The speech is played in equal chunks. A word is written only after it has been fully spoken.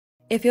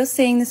If you're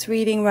seeing this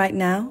reading right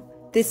now,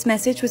 this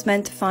message was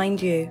meant to find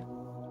you.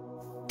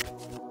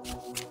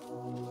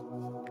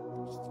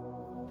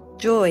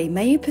 Joy,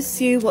 may you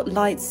pursue what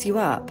lights you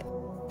up.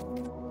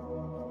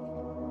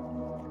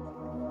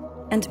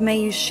 And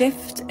may you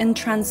shift and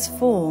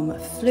transform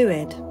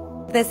fluid.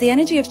 There's the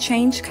energy of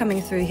change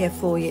coming through here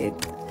for you.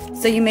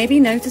 So you may be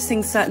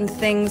noticing certain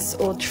things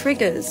or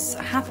triggers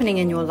happening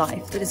in your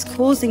life that is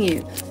causing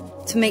you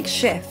to make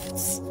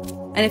shifts.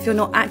 And if you're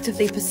not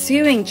actively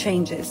pursuing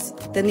changes,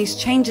 then these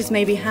changes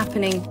may be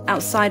happening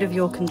outside of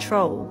your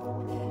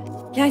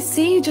control. Yeah, I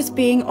see you just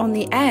being on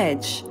the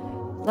edge,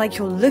 like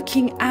you're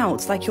looking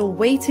out, like you're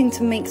waiting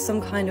to make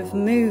some kind of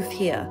move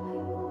here,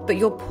 but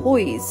you're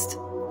poised.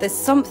 There's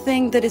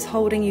something that is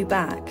holding you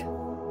back.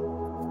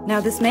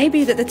 Now, this may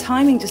be that the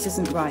timing just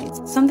isn't right.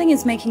 Something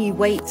is making you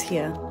wait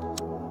here.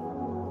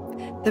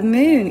 The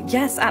moon,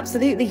 yes,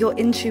 absolutely, your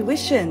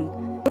intuition.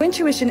 Your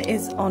intuition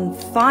is on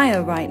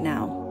fire right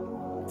now.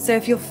 So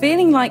if you're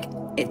feeling like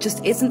it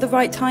just isn't the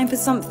right time for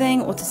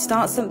something, or to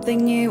start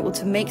something new, or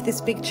to make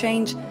this big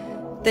change,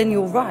 then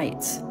you're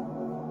right.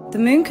 The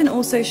moon can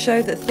also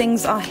show that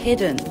things are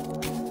hidden.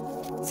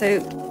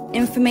 So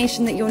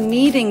information that you're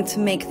needing to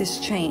make this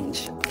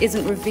change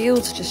isn't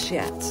revealed just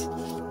yet.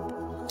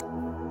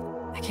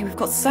 Okay, we've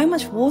got so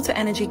much water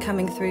energy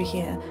coming through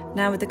here.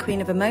 Now with the Queen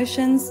of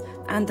Emotions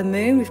and the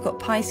Moon, we've got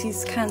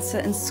Pisces, Cancer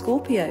and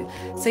Scorpio.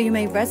 So you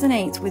may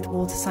resonate with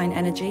water sign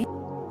energy.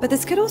 But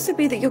this could also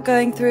be that you're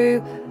going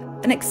through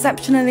an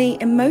exceptionally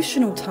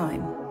emotional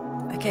time.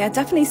 Okay, I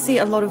definitely see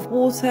a lot of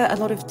water, a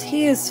lot of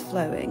tears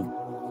flowing.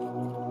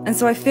 And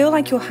so I feel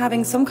like you're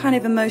having some kind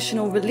of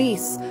emotional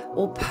release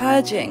or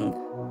purging.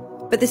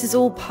 But this is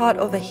all part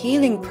of a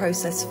healing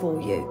process for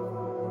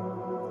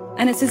you.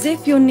 And it's as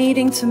if you're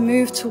needing to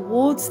move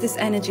towards this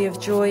energy of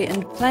joy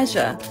and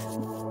pleasure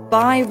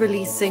by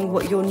releasing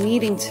what you're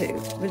needing to,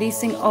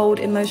 releasing old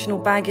emotional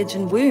baggage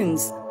and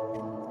wounds.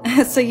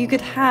 So you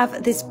could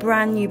have this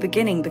brand new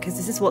beginning, because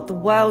this is what the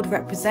world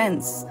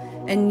represents,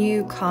 a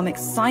new karmic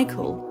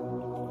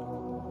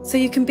cycle. So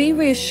you can be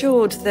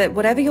reassured that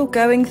whatever you're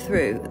going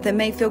through that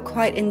may feel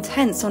quite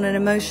intense on an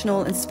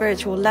emotional and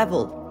spiritual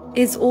level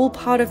is all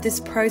part of this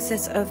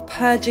process of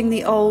purging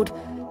the old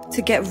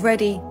to get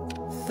ready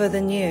for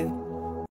the new.